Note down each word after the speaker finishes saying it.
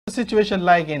situation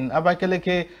like in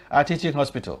Abakaleli Teaching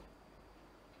Hospital?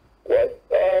 Well,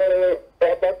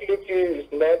 Abakaleli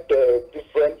is not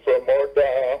different from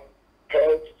other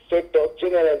health sectors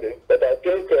generally, but I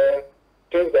think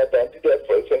things that are needed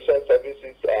for essential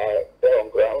services are there on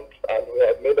ground, and we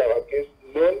have made our case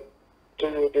known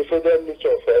to the Federal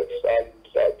Ministry of Health, and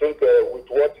I think with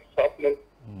what is happening,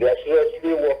 they are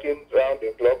seriously working around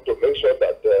the clock to make sure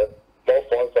that more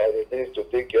funds are released to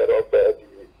take care of the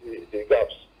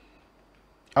gaps.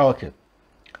 Okay.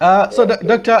 So,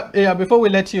 Doctor, before we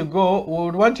let you go, we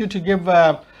would want you to give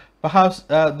perhaps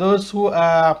those who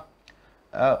are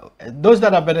those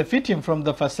that are benefiting from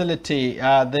the facility,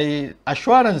 the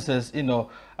assurances,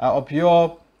 of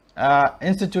your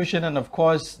institution and, of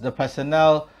course, the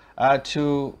personnel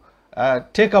to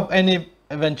take up any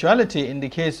eventuality in the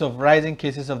case of rising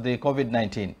cases of the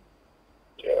COVID-19.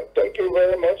 Yeah, thank you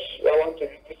very much. I want to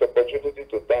use this opportunity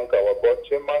to thank our board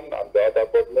chairman and the other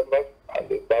board members and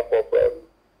the staff of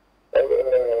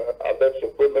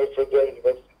Abakaleli Federal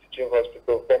University Teaching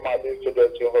Hospital, formerly Federal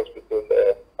Teaching Hospital,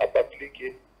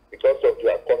 Abakaleli, because of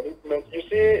their commitment. You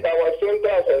see, our center,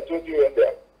 as I told you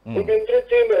earlier, we've been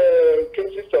treating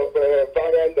cases of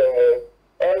viral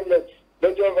ailments,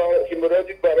 major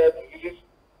hemorrhagic viral diseases.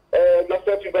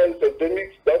 Lassa fever is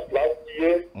endemic. That's last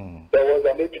year. There was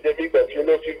an epidemic of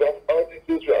yellow fever. All these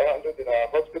things were handled in our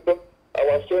hospital.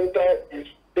 Our center is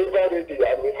ever ready,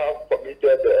 and we have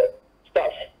committed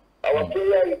staff. Our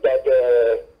prayer is that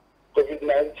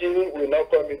COVID-19 will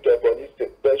not come into Ebonyi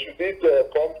State. But should it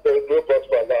come, there is no cause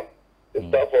for alarm. The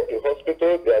staff of the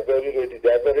hospital, they are very ready.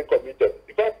 They are very committed.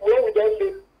 In fact, when we don't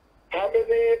say how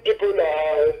many people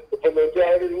are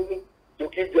volunteering to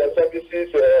give their services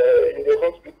in the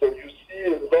hospital, you see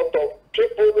a lot of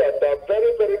people that are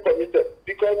very, very committed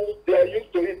because they are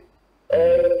used to it.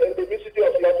 Endemicity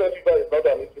of Lassa fever is not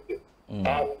an incident.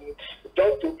 And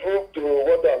just to prove to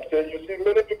what I'm saying, you see,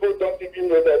 many people don't even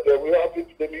know that we have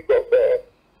epidemic of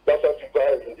Lassa fever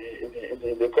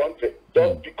in the country,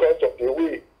 just because of the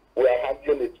way we are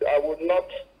handling it. I would not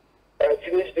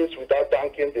finish this without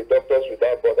thanking the Doctors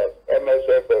Without Borders,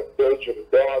 MSF, Belgium.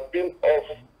 They have been of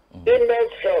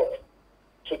immense help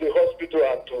to the hospital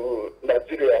and to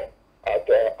Nigeria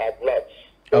at large.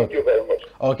 Thank you very much.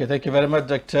 Okay, thank you very much,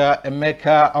 Dr.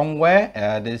 Emeka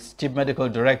Onwe, this Chief Medical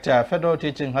Director, Federal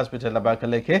Teaching Hospital,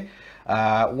 Abakaleli,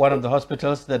 one of the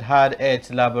hospitals that had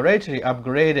its laboratory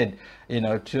upgraded,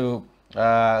 to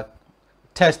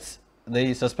test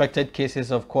the suspected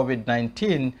cases of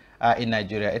COVID-19 in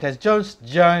Nigeria. It has just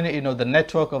joined, the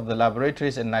network of the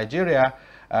laboratories in Nigeria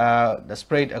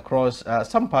spread across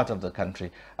some part of the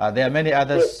country. There are many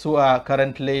others who are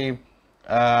currently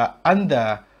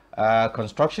under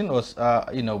construction or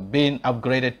being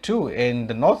upgraded too in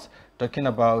the north, talking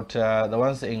about the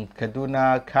ones in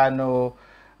Kaduna, Kano,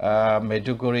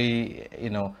 Maiduguri,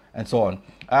 and so on.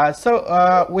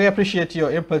 So we appreciate your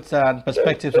inputs and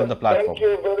perspectives on the platform. Thank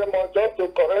you very much. Just to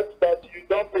correct that you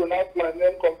don't pronounce my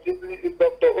name completely, it's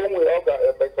Dr. Omwe Oga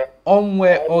Emeka.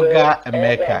 Omwe Oga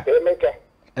Emeka.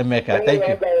 Emeka, thank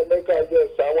you. Emeka, yes,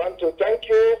 I want to thank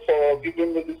you for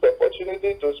giving me this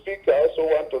opportunity to speak. I also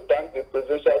want to thank the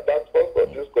Presidential Task Force for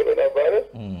this coronavirus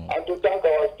and to thank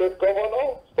our state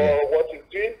governor for what he's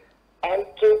doing and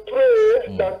to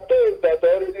pray that those that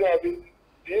already have been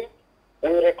diseased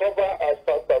will recover as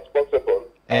fast as possible.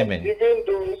 Amen. And even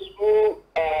those who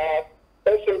are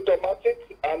asymptomatic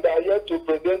and are yet to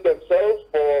present themselves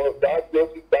for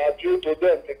diagnosis that are due to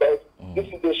them, because this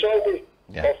is the sure way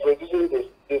of reducing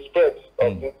the spread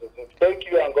of this disease. Thank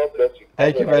you and God bless you.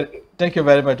 Thank you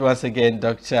very much once again,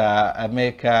 Dr.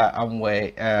 Emeka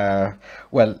Amwe.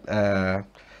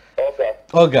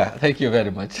 Oga, thank you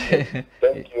very much.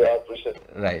 Thank you, I appreciate it.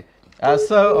 Right.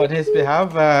 So on his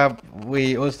behalf,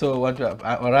 we also want to,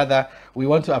 or rather, we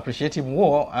want to appreciate him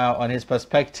more on his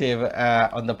perspective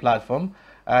on the platform.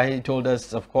 He told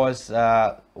us, of course,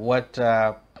 what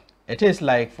it is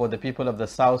like for the people of the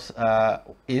south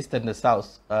east and the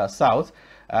south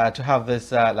to have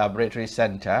this laboratory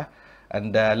center,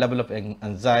 and the level of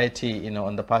anxiety,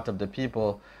 on the part of the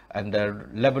people, and the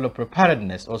level of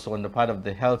preparedness also on the part of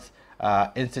the health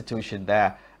institution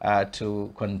there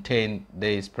to contain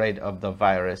the spread of the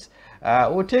virus.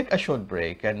 We'll take a short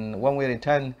break, and when we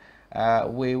return,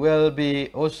 we will be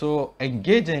also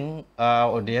engaging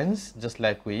our audience, just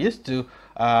like we used to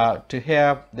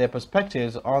hear their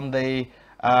perspectives on the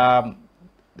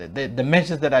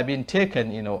measures that are being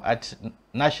taken, at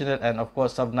national and of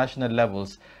course sub-national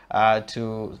levels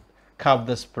to curb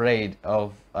the spread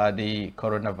of the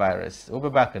coronavirus. We'll be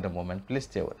back in a moment. Please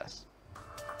stay with us.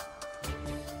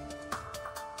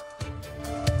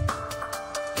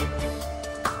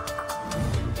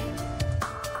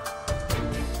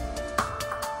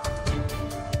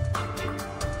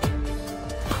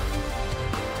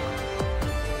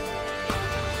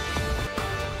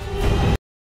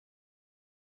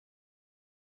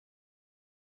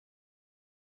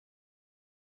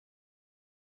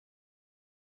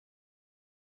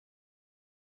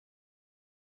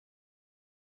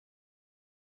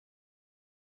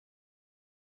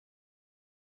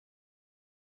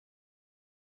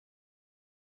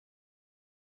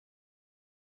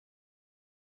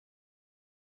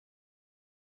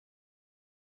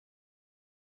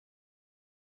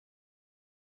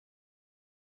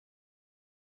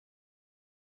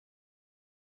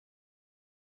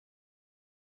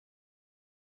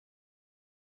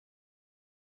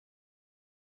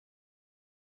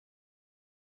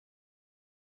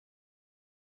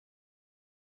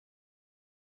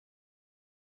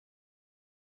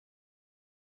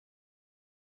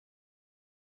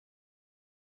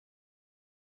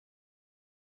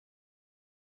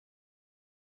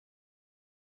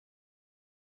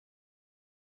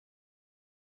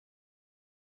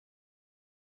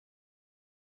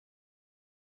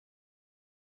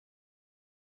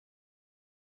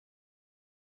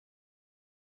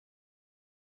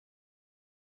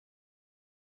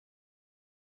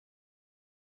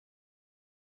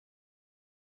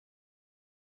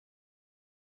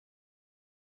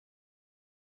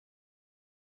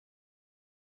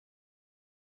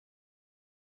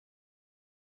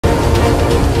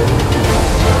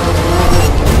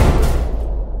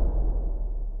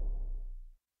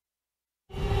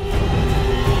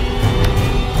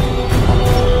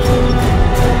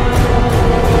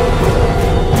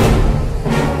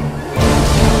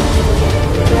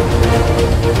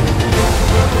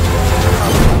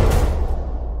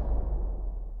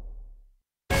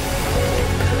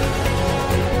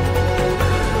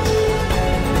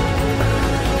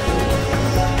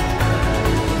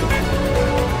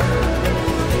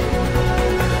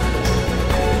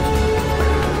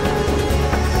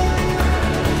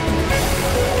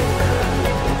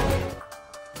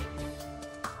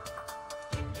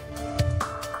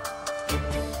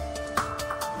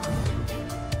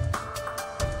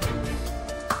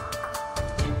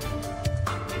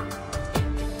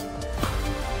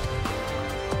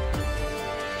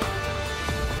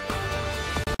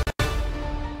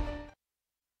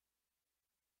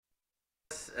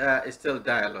 is still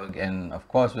dialogue, and of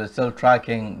course we're still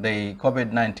tracking the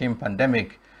COVID-19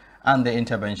 pandemic and the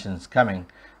interventions coming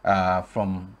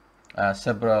from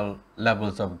several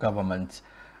levels of government.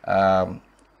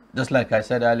 Just like I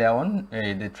said earlier on,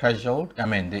 the threshold, I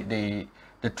mean the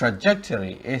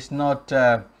trajectory is not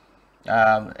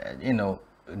you know,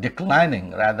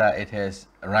 declining, rather it is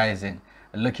rising.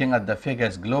 Looking at the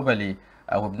figures globally,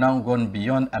 we've now gone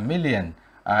beyond 1 million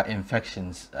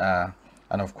infections,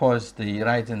 and of course the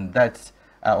rise in deaths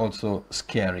are also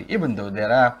scary, even though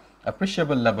there are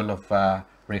appreciable level of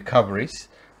recoveries,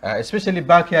 especially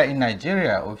back here in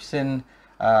Nigeria. We've seen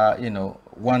you know,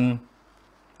 on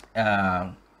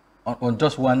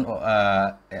just one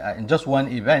in just one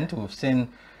event, we've seen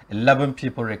 11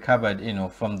 people recovered, you know,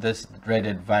 from this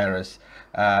dreaded virus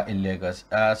in Lagos.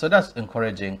 So that's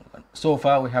encouraging. So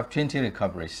far we have 20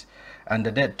 recoveries, and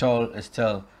the death toll is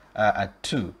still at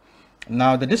 2.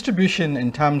 Now the distribution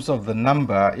in terms of the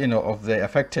number, you know, of the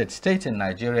affected states in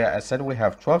Nigeria, I said we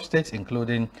have 12 states,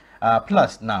 including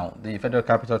plus now the Federal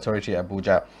Capital Authority,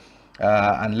 Abuja,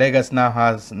 and Lagos now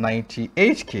has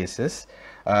 98 cases,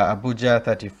 Abuja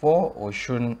 34,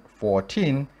 Osun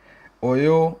 14,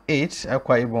 Oyo 8,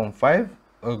 Akwa Ibom 5,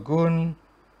 Ogun,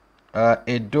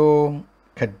 Edo,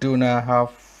 Kaduna have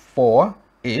 4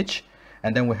 each,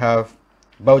 and then we have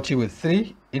Bauchi with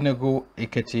 3, Enugu,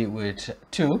 Ekiti with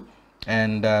 2,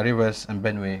 and Rivers and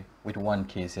Benue with 1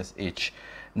 cases each.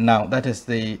 Now that is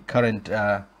the current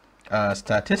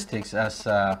statistics as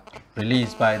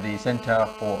released by the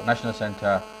National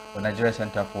Center or Nigeria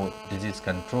Center for Disease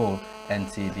Control,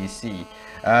 NCDC.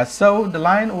 So the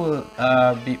line will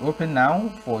be open now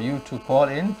for you to call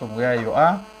in from where you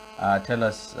are. Tell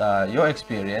us your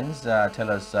experience.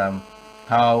 Tell us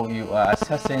how you are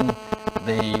assessing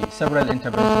the several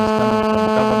interventions coming from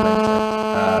government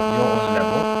at your own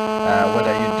level. What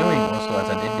are you doing also as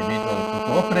an individual to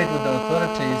cooperate with the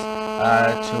authorities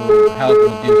to help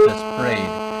reduce the spread?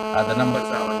 The numbers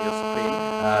are on your screen: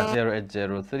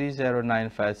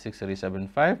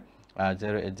 08030956375,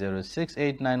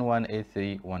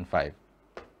 08068918315.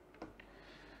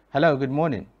 Hello, good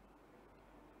morning.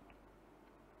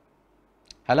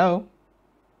 Hello.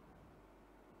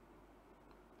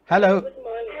 Hello. Good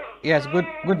morning. Yes,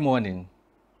 good morning.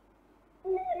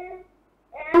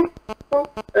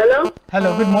 Hello?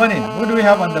 Hello, good morning. Who do we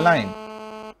have on the line?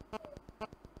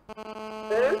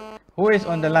 Huh? Who is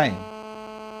on the line?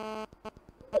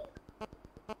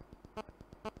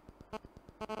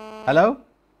 Hello?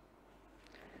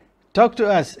 Talk to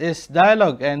us. It's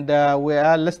dialogue, and we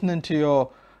are listening to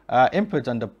your input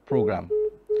on the program.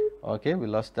 Okay, we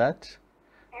lost that.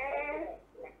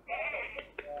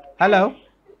 Hello?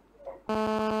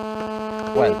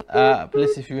 Well,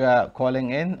 please, if you are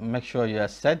calling in, make sure you are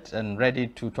set and ready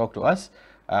to talk to us.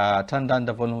 Turn down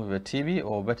the volume of your TV,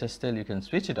 or better still, you can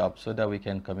switch it up so that we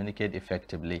can communicate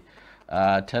effectively.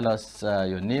 Tell us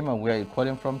your name and where you're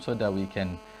calling from so that we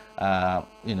can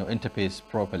you know, interface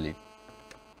properly.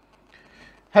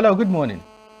 Hello, good morning.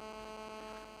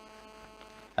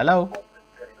 Hello.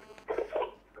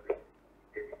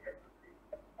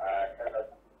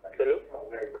 Hello?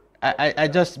 I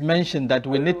just mentioned that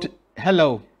we need to.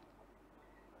 Hello.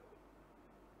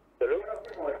 Hello?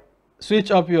 Switch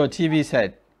up your TV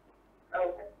set.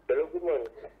 Hello, good morning.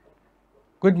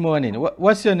 Good morning.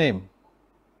 What's your name?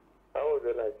 How was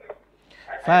the night?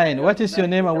 Fine. What is your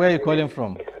name and where are you calling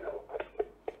from?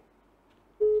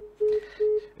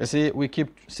 You see, we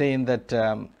keep saying that,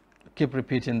 keep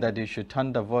repeating that you should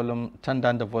turn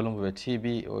down the volume of your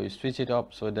TV, or you switch it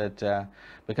up so that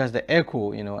because the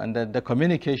echo, you know, and the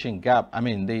communication gap, I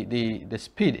mean the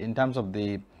speed in terms of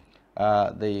the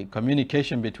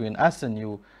communication between us and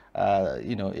you,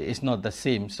 you know, it's not the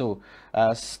same. So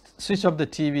switch off the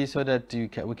TV so that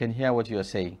we can hear what you are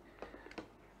saying.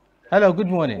 Hello, good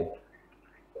morning.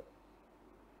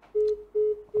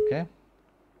 Okay.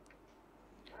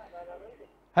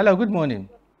 Hello, good morning.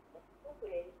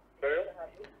 Hello?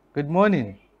 Good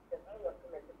morning.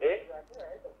 Eh?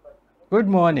 Good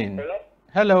morning. Hello?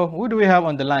 Hello, who do we have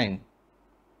on the line?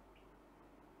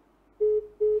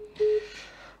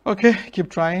 Okay, keep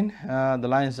trying. The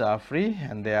lines are free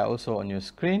and they are also on your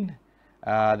screen.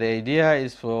 The idea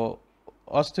is for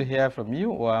us to hear from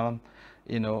you, or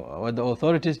you know, or the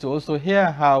authorities to also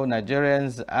hear how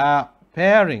Nigerians are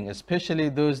faring, especially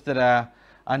those that are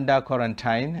under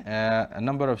quarantine. A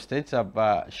number of states have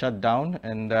shut down,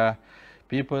 and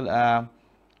people are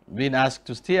being asked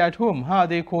to stay at home. How are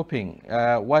they coping?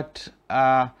 What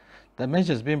are the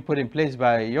measures being put in place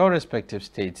by your respective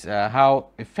states? How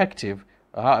effective,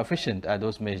 how efficient are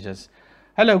those measures?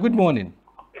 Hello, good morning.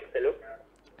 Hello?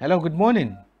 Hello, good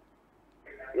morning.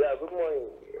 Yeah, good morning.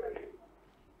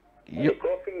 The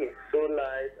coffee is so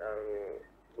nice and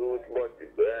good, but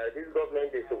this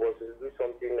government is supposed to do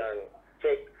something and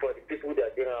check for the people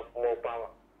that they have more power.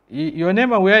 Your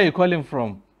name and where are you calling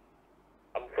from?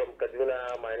 I'm from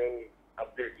Kaduna. My name is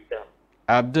Abdul Ida.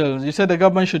 Abdul, you said the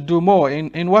government should do more.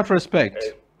 In what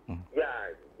respect? Yeah,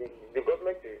 the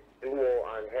government is do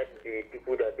more and help the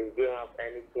people that they don't have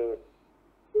anything.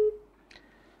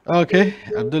 Okay,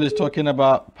 Abdul is talking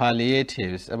about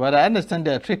palliatives, but I understand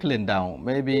they are trickling down.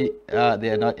 Maybe they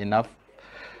are not enough.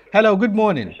 Hello, good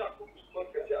morning.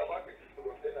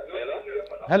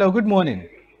 Hello, good morning.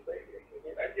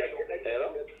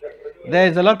 There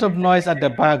is a lot of noise at the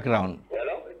background.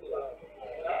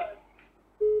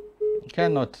 You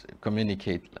cannot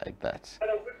communicate like that.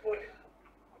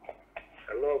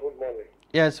 Hello, good morning.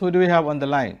 Yes, who do we have on the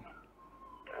line?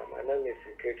 My name is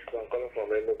Ike. I'm coming from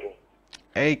Enugu.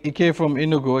 Ike from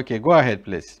Enugu. Okay, go ahead,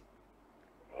 please.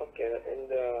 Okay,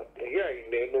 and here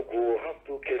in Enugu, we have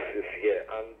two cases here,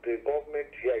 and the government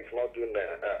here is not doing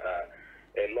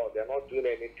a lot. They're not doing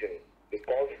anything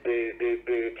because the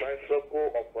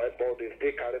tricycle operator, they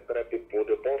still carry 3 people.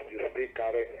 The bus is still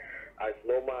carry as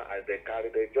normal as they carry.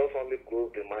 They just only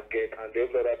close the market, and the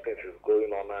other things is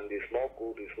going on, and it's not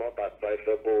good. It's not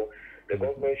advisable. The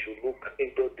government should look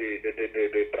into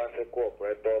the tricycle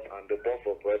operators and the bus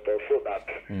operators so that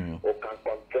we can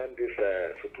contain this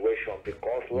situation,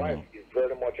 because life is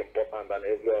very much important than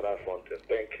every other something.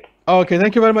 Thank you. Okay,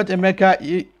 thank you very much,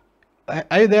 Emeka.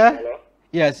 Are you there? Hello?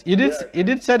 Yes, you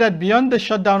did say that beyond the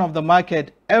shutdown of the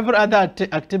market, every other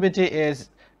activity is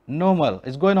normal.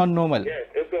 It's going on normal. Yes,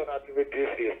 every other activity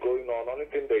is going on. Only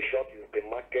thing they shut is the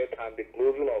market and the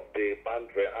closing of the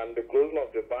boundary. And the closing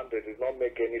of the boundary does not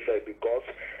make any sense because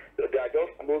they are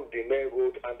just closed the main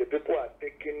road, and the people are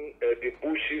taking the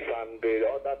bushes and the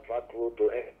other track road to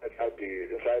inside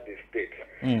the state.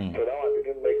 So that one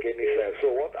didn't make any sense.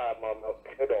 So what I'm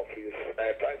afraid of is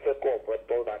tricycle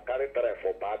operators that carry 3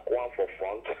 for back, 1 for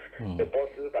front, the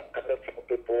buses that carry 4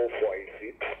 people for a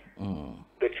seat.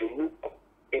 That you look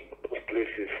into those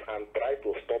places and try to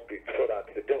stop it so that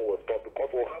the thing will stop,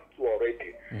 because we have to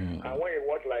already. And when you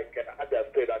watch like other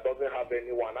state that doesn't have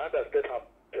anyone, other state have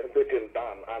everything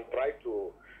done and try to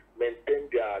maintain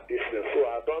their distance. So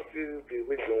I don't see the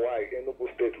reason why Enugu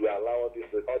State will allow all these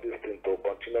things to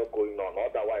continue going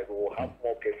on. Otherwise, we will have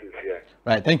more cases here.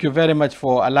 Right. Thank you very much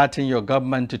for alerting your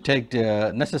government to take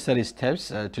the necessary steps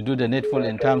to do the needful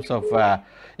in terms of,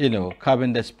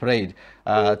 curbing the spread.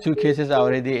 2 cases are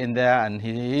already in there, and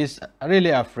he is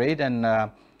really afraid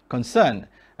and concerned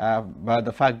by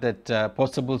the fact that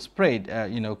possible spread,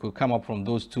 could come up from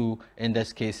those 2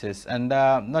 index cases, and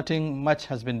nothing much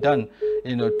has been done,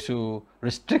 to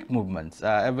restrict movements.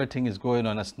 Everything is going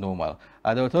on as normal.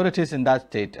 The authorities in that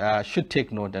state should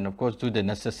take note and, of course, do the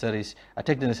necessaries,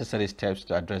 take the necessary steps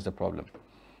to address the problem.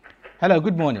 Hello,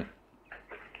 good morning.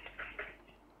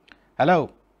 Hello.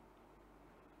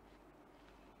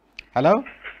 Hello.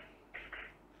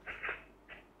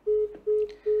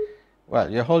 Well,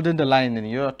 you're holding the line and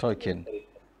you're talking.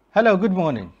 Hello, good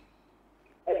morning.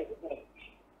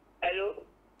 Hello?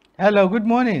 Hello, good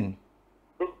morning.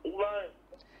 Good morning.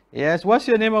 Yes, what's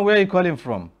your name and where are you calling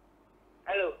from?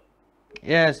 Hello?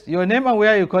 Yes, your name and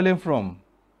where are you calling from?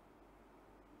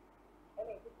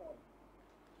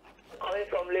 Coming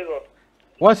from Lagos.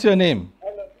 What's your name?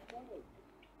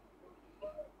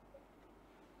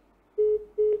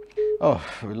 Oh,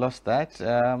 we lost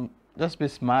that. Just be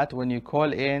smart when you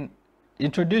call in.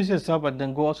 Introduce yourself and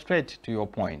then go straight to your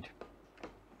point.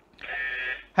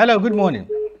 Hello, good morning.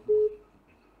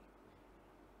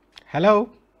 Hello.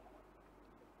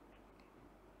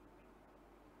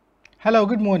 Hello,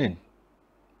 good morning.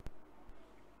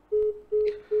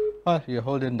 Oh, you're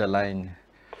holding the line.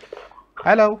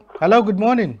 Hello. Hello, good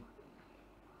morning.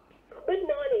 Good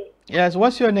morning. Yes,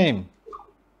 what's your name?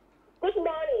 Good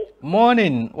morning.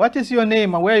 Morning. What is your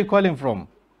name and where are you calling from?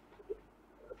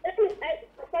 This is Aisha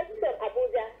from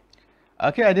Abuja.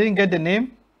 Okay, I didn't get the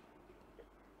name.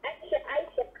 Aisha.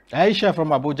 Aisha from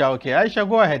Abuja. Okay, Aisha,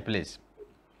 go ahead, please.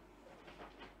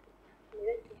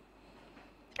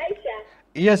 Aisha.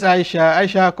 Yes, Aisha.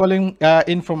 Aisha calling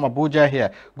in from Abuja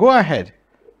here. Go ahead.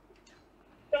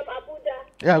 From Abuja.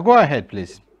 Yeah, go ahead,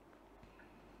 please.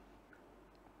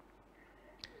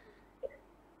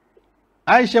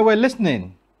 Aisha, we're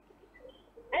listening.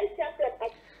 Aisha from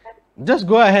Abuja. Just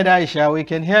go ahead, Aisha. We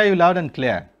can hear you loud and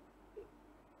clear.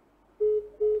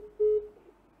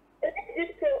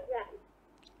 This program.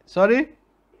 Sorry?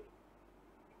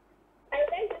 I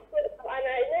like this program and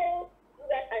I know you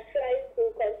guys are trying to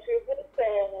contribute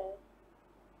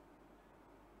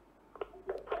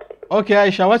Okay,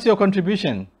 Aisha, what's your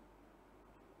contribution?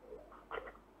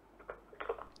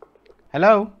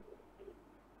 Hello?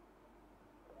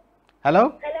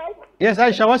 Hello? Hello? Yes,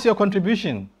 Aisha, what's your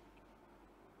contribution?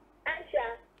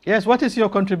 Aisha. Yes, what is your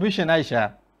contribution,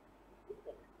 Aisha?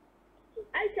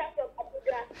 Aisha from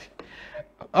Abuja.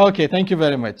 Okay, thank you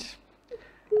very much.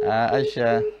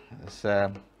 Aisha has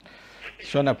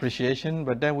shown appreciation,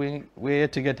 but then we're here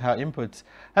to get her inputs.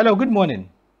 Hello, good morning.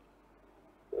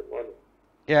 Good morning.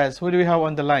 Yes, who do we have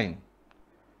on the line?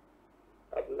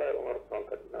 Abdullahi Umar from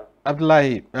Kaduna.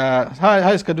 Abdullahi,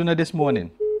 how is Kaduna this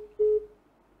morning?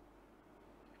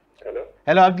 Hello?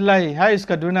 Hello, Abdullahi, how is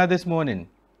Kaduna this morning?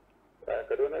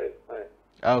 Kaduna is fine.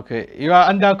 Okay, you are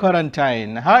under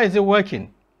quarantine. How is it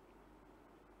working?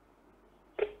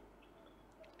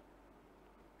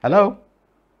 Hello?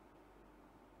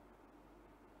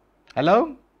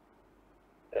 Hello?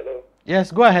 Hello?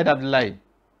 Yes, go ahead, Abdullahi.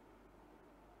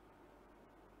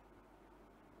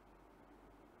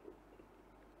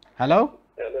 Hello?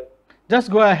 Hello? Just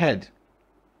go ahead.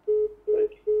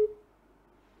 Thank you.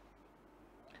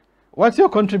 What's your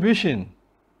contribution?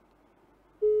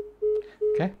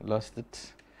 Okay, lost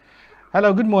it.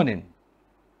 Hello, good morning.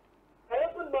 Hello,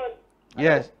 good morning.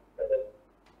 Yes,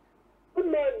 Good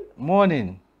morning.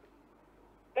 morning.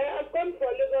 I'm coming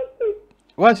from Lagos State.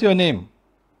 What's your name?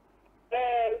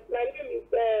 My name is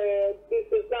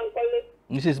Mrs. Bankole.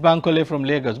 Mrs. Bankole from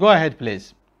Lagos. Go ahead,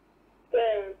 please.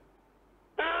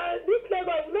 This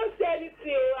Lagos will not see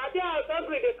anything. I think I was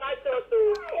hungry, they catch us.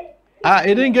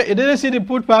 You didn't see the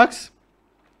food packs?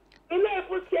 You know, if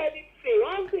you see anything,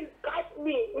 one thing catch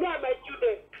me and my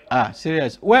children.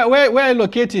 Serious. Where are you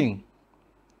locating?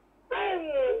 For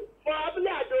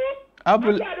Abakaleli.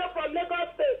 Abul- Abakaleli from Lagos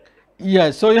State.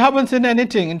 Yes, so you haven't seen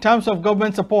anything in terms of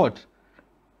government support?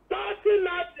 Nothing.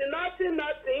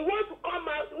 You want to come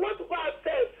out, you want to go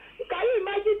outside. Can you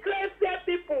imagine 12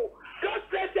 people, just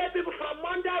 12 people from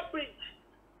Manda Bridge?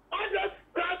 All those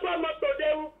transport motor,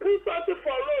 they will put something for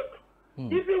road.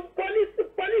 If you police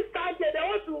stand there, they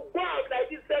want to go out like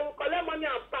this, they will collect money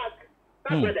and pack.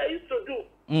 That's what they used to do.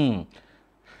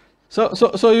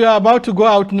 So you are about to go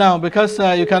out now because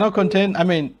you cannot contain, I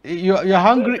mean, you're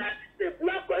hungry.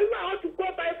 Not going, I want to go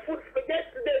buy food for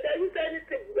yesterday. They use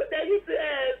anything, they use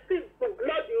things to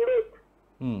block the road.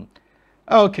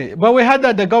 Okay, but we heard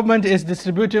that the government is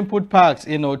distributing food packs,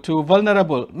 to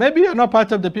vulnerable. Maybe you're not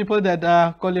part of the people that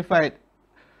are qualified.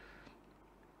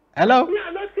 Hello? Me,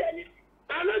 I not see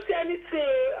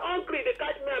anything. Hungry, they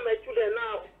catch me and my children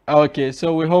now. Okay,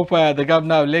 so we hope the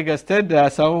governor of Lagos State,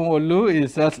 Olu,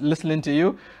 is listening to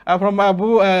you. From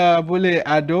Abule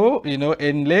Ado,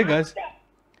 in Lagos.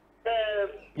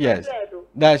 Yes,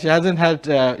 that she hasn't helped,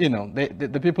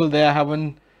 the people there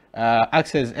haven't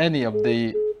accessed any of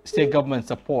the state government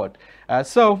support.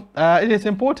 So it is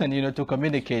important, to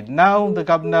communicate. Now the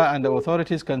governor and the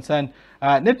authorities concerned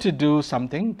need to do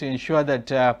something to ensure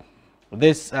that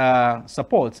this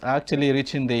supports are actually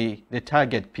reaching the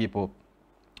target people.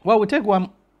 Well, we'll take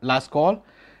one last call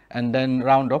and then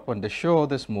round up on the show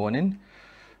this morning.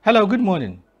 Hello, good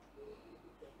morning.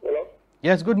 Hello?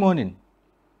 Yes, good morning.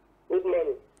 Good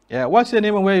morning. Yeah, what's your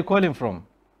name and where are you calling from?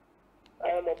 I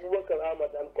am Abubakar Ahmad.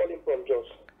 I'm calling from Jos.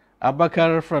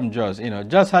 Abakar from Jos.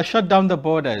 Jos has shut down the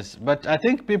borders, but I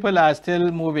think people are still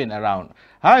moving around.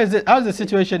 How's the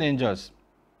situation in Jos?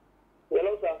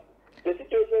 Hello, sir. The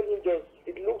situation in Jos,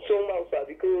 it looks somehow, sir,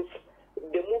 because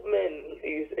the movement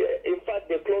is, in fact,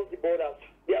 they closed the borders.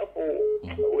 Therefore,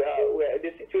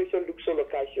 the situation looks so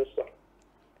loquacious, sir.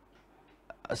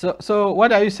 So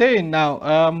what are you saying now?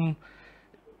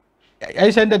 Are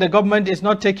you saying that the government is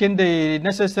not taking the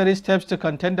necessary steps to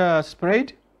contain the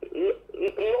spread? No,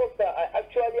 sir. I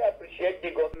actually appreciate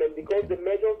the government because the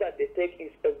measures that they take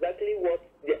is exactly what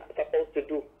they are supposed to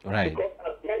do. Right. Because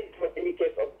that is for any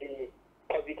case of the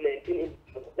COVID-19.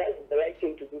 That is the right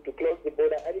thing to do, to close the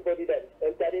border. Anybody that is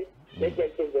entering, they can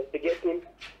investigate him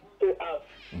to us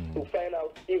to find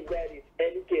out if there is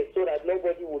any case so that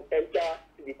nobody would enter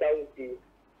the town with the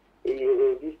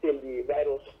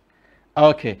virus.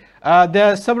 Okay.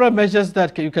 There are several measures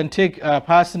that you can take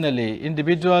personally,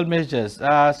 individual measures,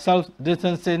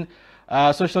 self-distancing,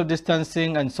 social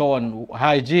distancing, and so on,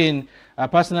 hygiene,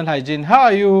 personal hygiene. How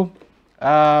are you,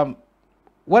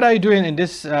 what are you doing in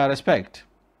this respect?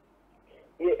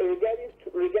 Yeah, regarding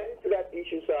to that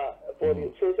issue, sir, for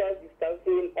the social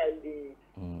distancing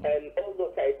and all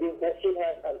those hygiene, washing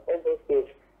hands and all those things,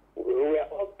 we are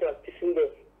all practicing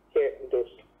those here in those.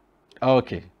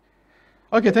 Okay.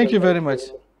 Okay, thank you very much.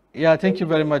 Yeah, thank you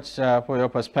very much for your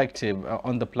perspective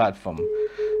on the platform.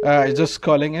 Just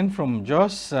calling in from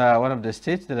Jos, one of the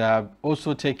states that are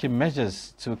also taking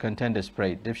measures to contain the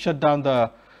spread. They've shut down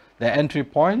the entry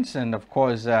points, and of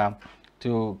course,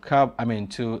 to curb,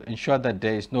 to ensure that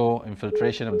there is no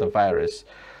infiltration of the virus.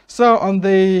 So on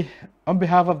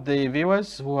behalf of the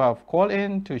viewers who have called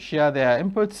in to share their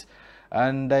inputs,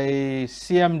 and the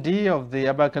CMD of the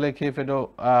Abakaleli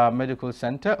Federal Medical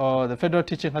Center, or the Federal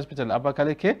Teaching Hospital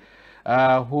Abakaleli,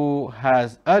 who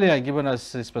has earlier given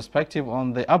us his perspective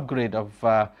on the upgrade of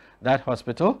that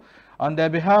hospital. On their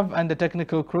behalf and the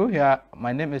technical crew here,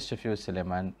 my name is Shafiu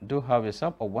Sulaiman. Do have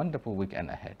yourself a wonderful weekend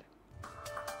ahead.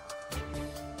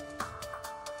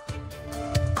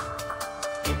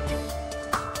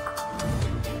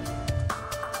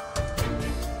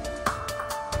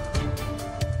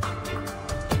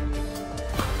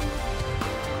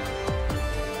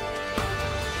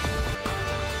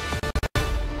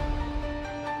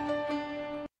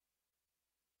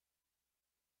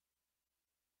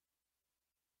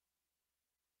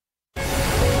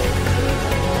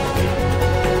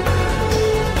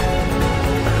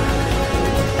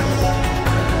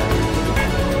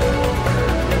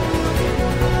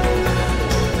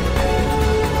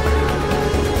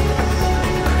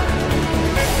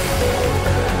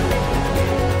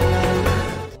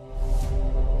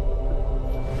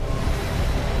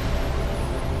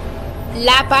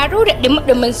 Labaru da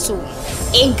ɗumi-ɗuminsu,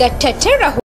 ingantattun rahoton.